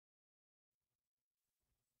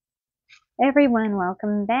Everyone,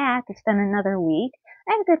 welcome back. It's been another week.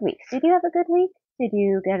 I had a good week. Did you have a good week? Did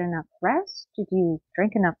you get enough rest? Did you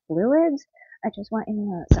drink enough fluids? I just want you to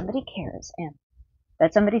know that somebody cares, and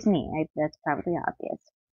that somebody's me. That's probably obvious.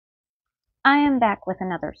 I am back with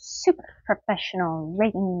another super professional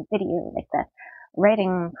writing video, like the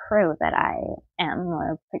writing pro that I am,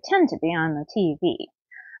 or pretend to be on the TV.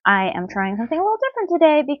 I am trying something a little different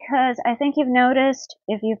today because I think you've noticed,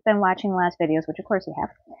 if you've been watching the last videos, which of course you have,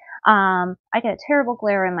 I get a terrible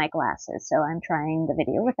glare in my glasses, so I'm trying the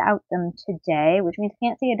video without them today, which means I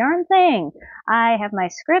can't see a darn thing. I have my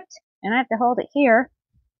script, and I have to hold it here.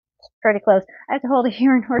 It's pretty close. I have to hold it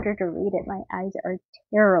here in order to read it. My eyes are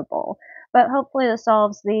terrible. But hopefully this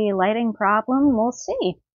solves the lighting problem. We'll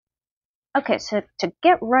see. Okay, so to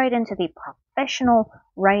get right into the professional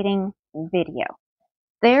writing video.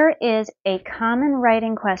 There is a common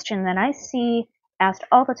writing question that I see asked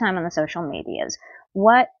all the time on the social medias.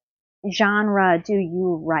 What genre do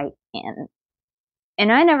you write in?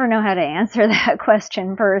 And I never know how to answer that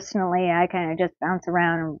question personally. I kind of just bounce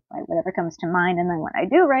around and write whatever comes to mind. And then when I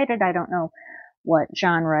do write it, I don't know what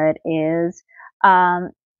genre it is.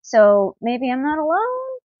 So maybe I'm not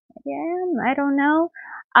alone. Maybe I am. I don't know.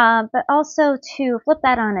 But also to flip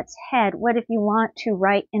that on its head, what if you want to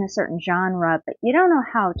write in a certain genre, but you don't know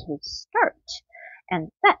how to start?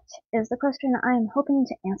 And that is the question I am hoping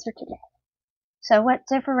to answer today. So what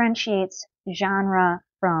differentiates genre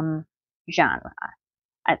from genre?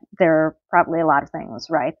 There are probably a lot of things,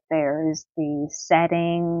 right? There's the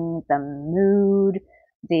setting, the mood,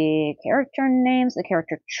 the character names, the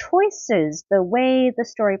character choices, the way the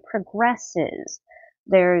story progresses.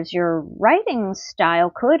 There's your writing style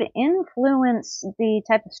could influence the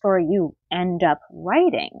type of story you end up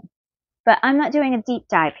writing. But I'm not doing a deep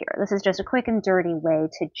dive here. This is just a quick and dirty way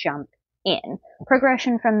to jump in.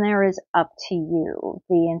 Progression from there is up to you.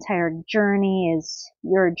 The entire journey is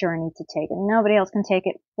your journey to take, and nobody else can take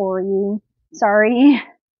it for you. Sorry.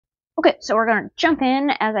 Okay, so we're going to jump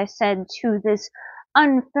in, as I said, to this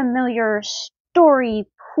unfamiliar story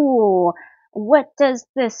pool. What does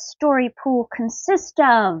this story pool consist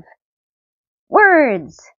of?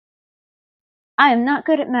 Words! I am not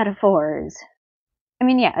good at metaphors. I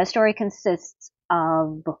mean, yeah, a story consists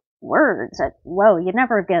of words. Whoa, you'd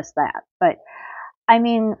never guess that. But, I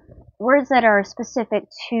mean, words that are specific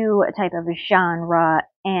to a type of genre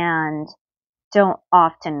and don't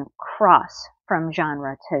often cross from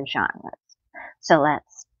genre to genre. So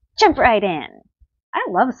let's jump right in. I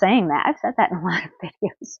love saying that. I've said that in a lot of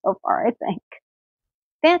videos so far, I think.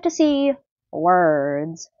 Fantasy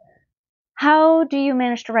words. How do you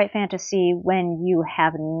manage to write fantasy when you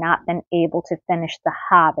have not been able to finish The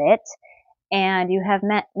Hobbit and you have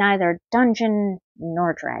met neither dungeon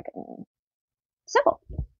nor dragon? Simple.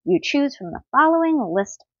 You choose from the following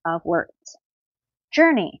list of words.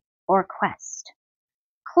 Journey or quest.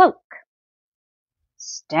 Cloak.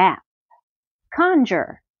 Staff.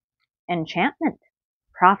 Conjure. Enchantment.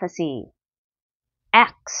 Prophecy.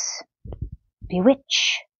 Axe.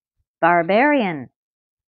 Bewitch. Barbarian.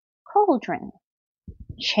 Cauldron.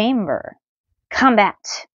 Chamber.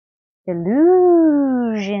 Combat.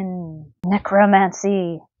 Illusion.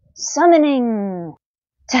 Necromancy. Summoning.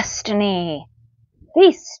 Destiny.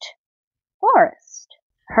 Feast. Forest.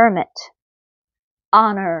 Hermit.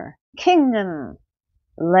 Honor. Kingdom.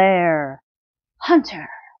 Lair. Hunter.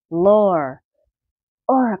 Lore.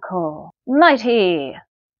 Oracle. Mighty.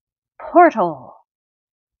 Portal.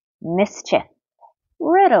 Mischief.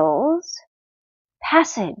 Riddles.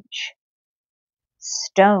 Passage.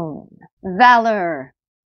 Stone. Valor.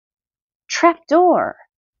 Trapdoor.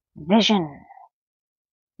 Vision.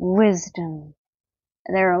 Wisdom.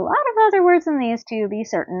 There are a lot of other words in these, to be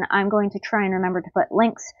certain. I'm going to try and remember to put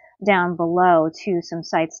links down below to some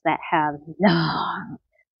sites that have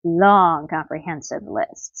long comprehensive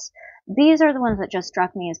lists. These are the ones that just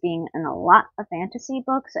struck me as being in a lot of fantasy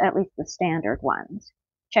books, at least the standard ones.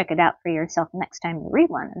 Check it out for yourself next time you read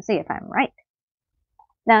one and see if I'm right.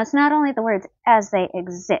 Now, it's not only the words as they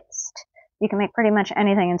exist. You can make pretty much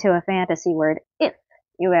anything into a fantasy word if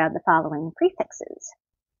you add the following prefixes.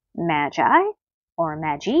 Magi, or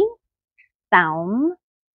magi, thaum,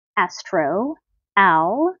 astro,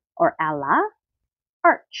 al, or Allah,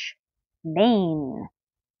 arch, bane,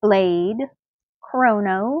 blade,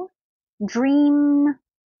 chrono, dream,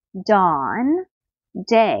 dawn,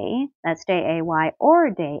 day, that's day-a-y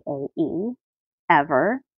or day-a-e,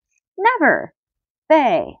 ever, never,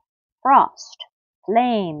 bay, frost,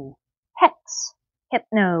 flame, hex,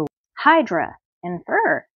 hypno, hydra,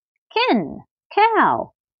 infer, kin,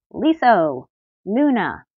 cow, litho,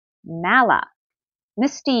 luna, mala,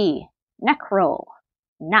 misty, necrol,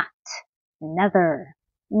 knot, nether,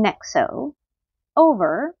 nexo,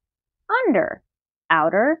 over, under,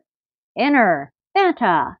 outer, inner,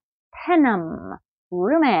 phanta, penum,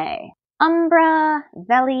 rume, umbra,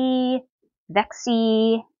 veli,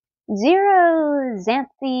 vexi, zero,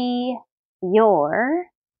 xanthi, your,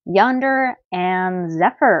 yonder, and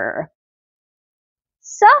zephyr.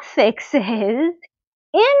 Suffixes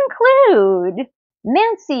include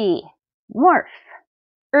mancy, morph,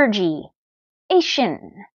 urgy,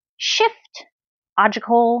 ation, shift,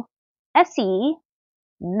 ogical, esse,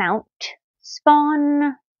 mount,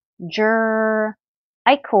 spawn, jur,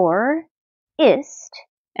 ichor, ist,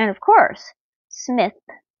 and of course, smith,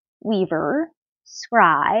 weaver,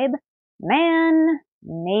 scribe, man,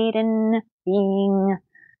 maiden, being,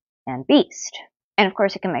 and beast. And of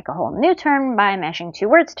course, you can make a whole new term by mashing two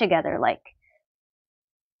words together, like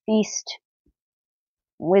feast,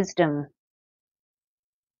 wisdom.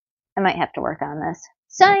 I might have to work on this.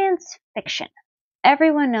 Science fiction.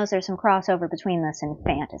 Everyone knows there's some crossover between this and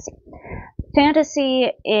fantasy.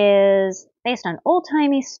 Fantasy is based on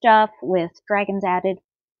old-timey stuff with dragons added,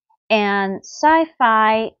 and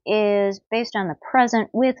sci-fi is based on the present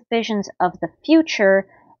with visions of the future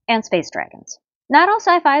and space dragons. Not all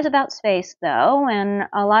sci-fi is about space, though, and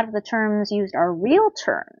a lot of the terms used are real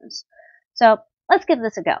terms. So let's give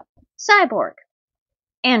this a go. Cyborg,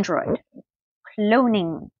 android,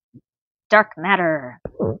 cloning, dark matter,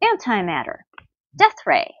 antimatter, death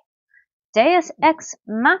ray, deus ex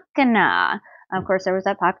machina. Of course, there was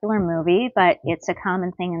that popular movie, but it's a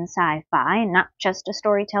common thing in sci-fi, not just a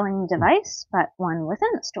storytelling device, but one within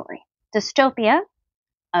the story. Dystopia,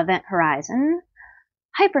 event horizon,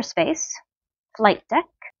 hyperspace, flight deck,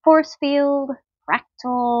 force field,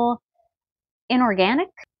 fractal,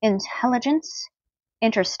 inorganic, intelligence,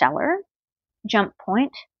 interstellar, jump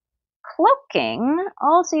point, cloaking,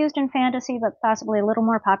 also used in fantasy, but possibly a little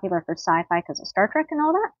more popular for sci-fi because of Star Trek and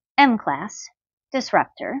all that. M-class,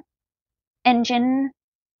 disruptor, engine,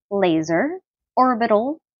 laser,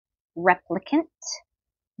 orbital, replicant,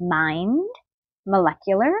 mind,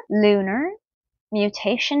 molecular, lunar,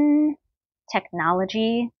 mutation,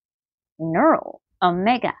 technology, neural,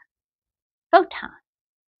 omega, photon,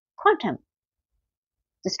 quantum,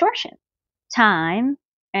 distortion, time,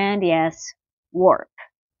 and yes, warp.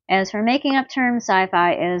 As for making up terms,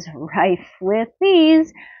 sci-fi is rife with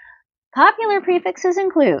these. Popular prefixes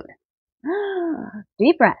include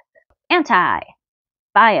deep breath, anti,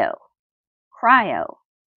 bio, cryo,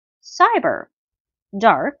 cyber,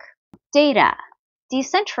 dark, data,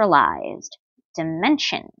 decentralized,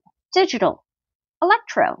 dimension, digital,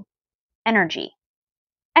 electro, energy,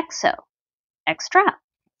 exo, extra,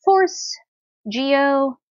 force,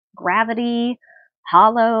 geo, gravity,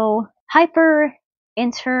 hollow, hyper,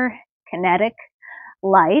 interkinetic,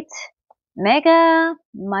 light, mega,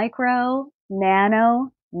 micro,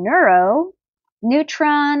 nano, neuro,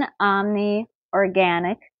 neutron, omni,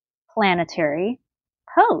 organic, planetary,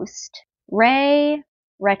 post, ray,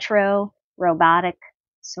 retro, robotic,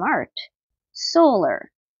 smart,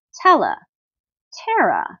 solar, tele,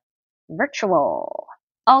 terra, virtual,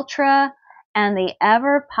 ultra, and the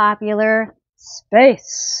ever popular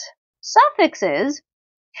space. Suffixes,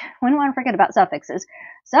 we don't want to forget about suffixes.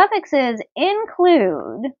 Suffixes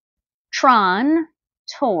include tron,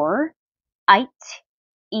 tor, ite,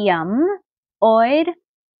 eum, oid,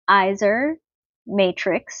 iser,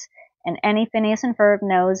 matrix, and any Phineas and Ferb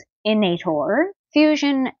knows innator,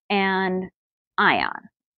 fusion, and ion.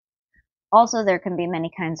 Also, there can be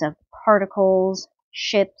many kinds of particles,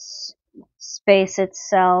 ships, space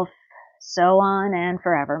itself, so on and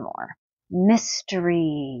forevermore.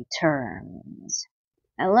 Mystery terms.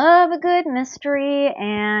 I love a good mystery,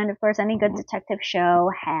 and of course any good detective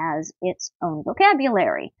show has its own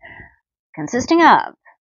vocabulary, consisting of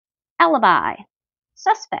alibi,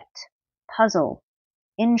 suspect, puzzle,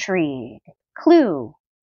 intrigue, clue,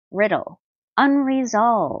 riddle,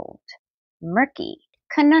 unresolved, murky,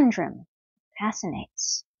 conundrum,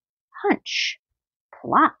 fascinates, hunch,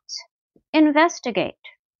 plot, investigate,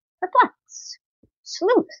 perplex,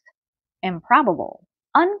 sleuth, improbable,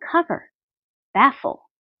 uncover, baffle,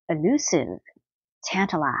 elusive,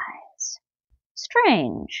 tantalize,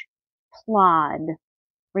 strange, plod,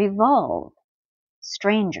 revolve,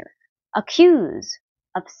 stranger, accuse,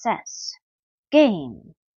 obsess,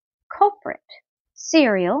 game, culprit,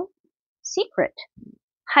 serial, secret,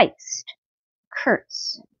 heist,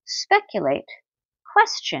 curse, speculate,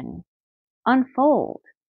 question, unfold,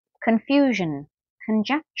 confusion,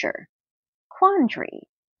 conjecture, quandary,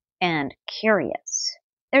 and curious.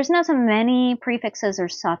 there's not so many prefixes or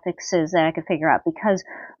suffixes that I could figure out because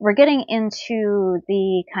we're getting into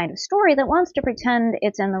the kind of story that wants to pretend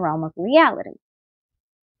it's in the realm of reality.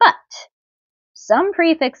 But some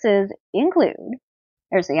prefixes include,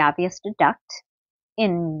 there's the obvious deduct,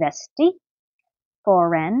 investi,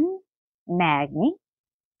 foren, magni,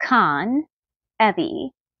 con,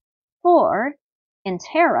 evi, for,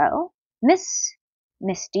 intero, miss,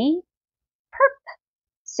 misty, perp,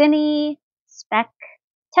 cine, spec,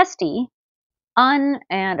 testy, un,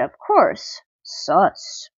 and of course,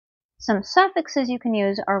 sus. Some suffixes you can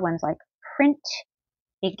use are ones like print,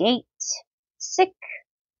 egate, sick,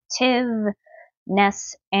 tiv,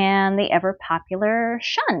 ness, and the ever popular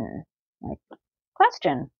shun, like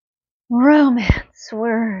question. Romance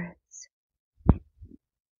words.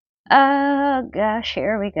 Oh gosh,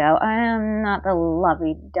 here we go. I am not the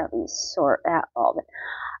lovey-dovey sort at all, but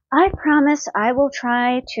I promise I will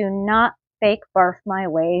try to not fake barf my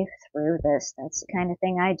way through this. That's the kind of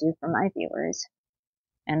thing I do for my viewers.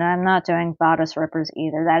 And I'm not doing bodice rippers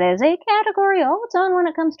either. That is a category all its own when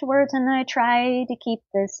it comes to words, and I try to keep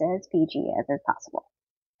this as PG as possible.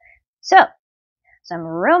 So, some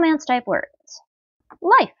romance type words.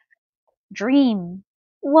 Life, dream,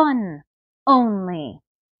 one, only,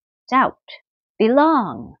 doubt,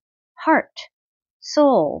 belong, heart,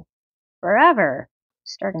 soul, forever.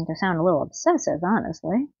 Starting to sound a little obsessive,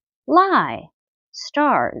 honestly. Lie,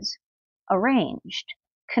 stars, arranged,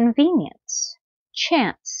 convenience,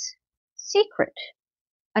 chance, secret,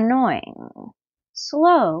 annoying,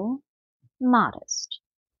 slow, modest,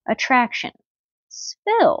 attraction,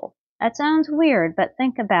 spill. That sounds weird, but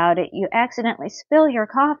think about it. You accidentally spill your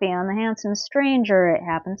coffee on the handsome stranger. It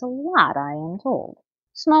happens a lot, I am told.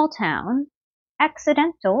 Small town,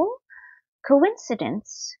 accidental,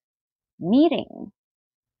 coincidence, meeting,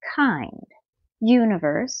 kind,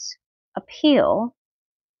 universe, appeal,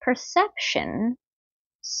 perception,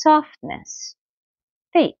 softness,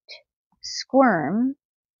 fate, squirm,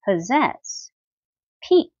 possess,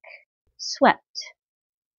 peak, swept,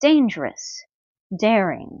 dangerous,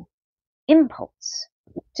 daring, impulse,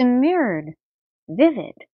 demurred,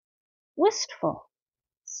 vivid, wistful,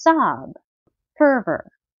 sob,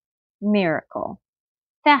 fervor, miracle,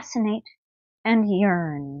 fascinate, and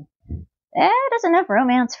yearn. That is enough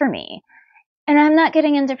romance for me. And I'm not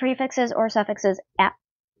getting into prefixes or suffixes at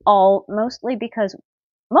all, mostly because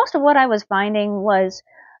most of what I was finding was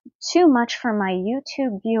too much for my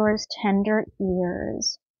YouTube viewers' tender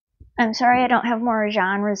ears. I'm sorry I don't have more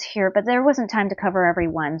genres here, but there wasn't time to cover every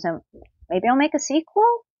one, so maybe I'll make a sequel?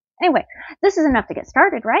 Anyway, this is enough to get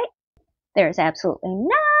started, right? There's absolutely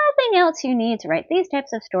nothing else you need to write these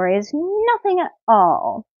types of stories, nothing at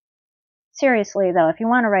all. Seriously, though, if you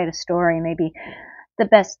want to write a story, maybe the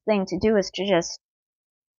best thing to do is to just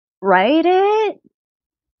write it.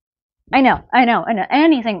 I know,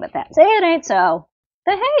 anything but that. Say it ain't so.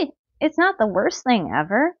 But hey, it's not the worst thing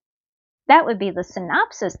ever. That would be the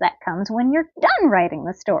synopsis that comes when you're done writing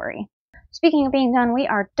the story. Speaking of being done, we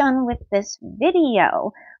are done with this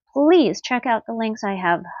video. Please check out the links I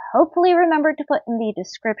have hopefully remembered to put in the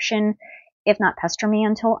description. If not, pester me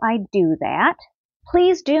until I do that.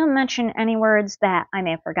 Please do mention any words that I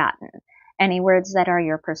may have forgotten. Any words that are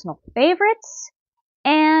your personal favorites.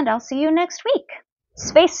 And I'll see you next week.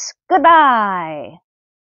 Space, goodbye!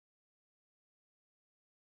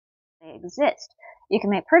 They exist. You can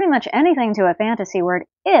make pretty much anything to a fantasy word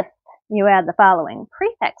if you add the following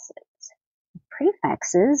prefixes.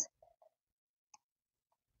 Prefixes?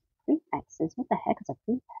 Prefixes? What the heck is a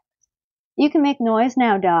prefix? You can make noise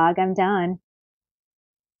now, dog. I'm done.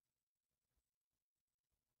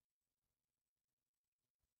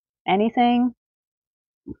 Anything?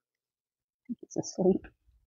 I think it's asleep.